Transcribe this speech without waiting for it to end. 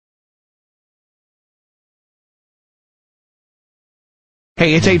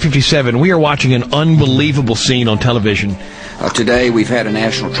Hey, it's 8:57. We are watching an unbelievable scene on television. Today, we've had a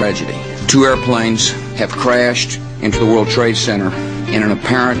national tragedy. 2 airplanes have crashed into the World Trade Center in an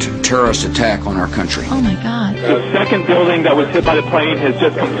apparent terrorist attack on our country. Oh, my God. The second building that was hit by the plane has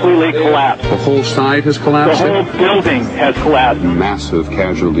just completely collapsed. The whole side has collapsed? The whole building has collapsed. Massive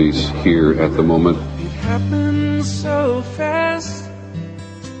casualties here at the moment. It happened so fast.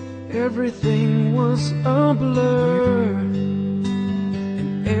 Everything was a blur.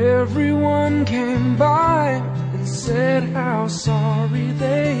 And everyone came by and said how sorry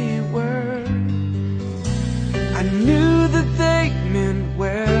they were. I knew that they meant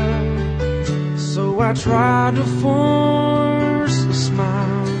well, so I tried to force a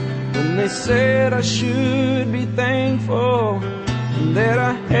smile when they said I should be thankful and that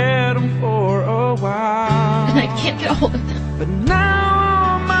I had them for a while. And I can't get a hold of them. But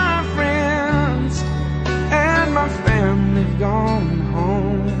now all my friends and my family have gone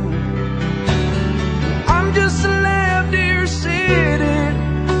home. I'm just left here sitting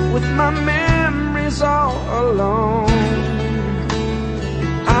with my memories all alone.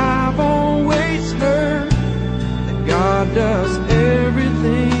 I've always heard that God does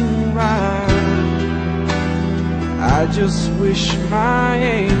everything right. I just wish my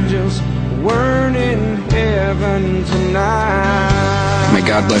angels weren't in heaven tonight. May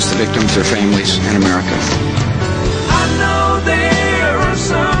God bless the victims, their families, and America. I know there are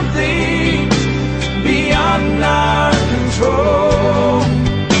some things beyond our control,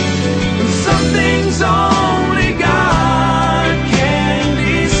 and some things only God can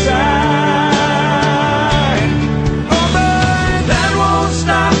decide. Oh, but that won't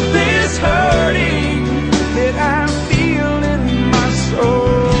stop this hurting that I feel in my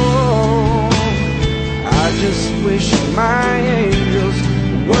soul. I just wish my angels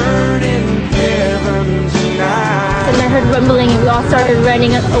weren't in heaven tonight. And I heard rumbling and we all started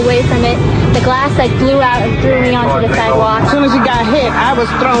running away from it. The glass flew out and threw me onto the sidewalk. As soon as he got hit, I was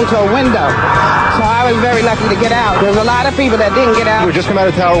thrown to a window. So I was very lucky to get out. There's a lot of people that didn't get out. We just come out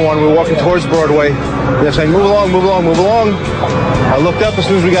of Tower 1. We were walking towards Broadway. They're saying, move along, move along, move along. I looked up as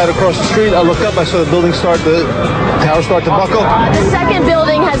soon as we got across the street. I looked up, I saw the building the tower start to buckle. The second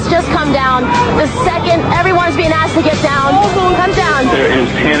building has just come down. The second, everyone's being asked to get down. Come down. There is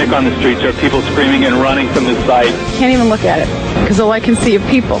panic on the streets. There are people screaming and running from the site. Can't even look at it because all I can see are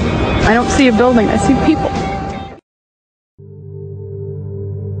people. I don't see a building, I see people.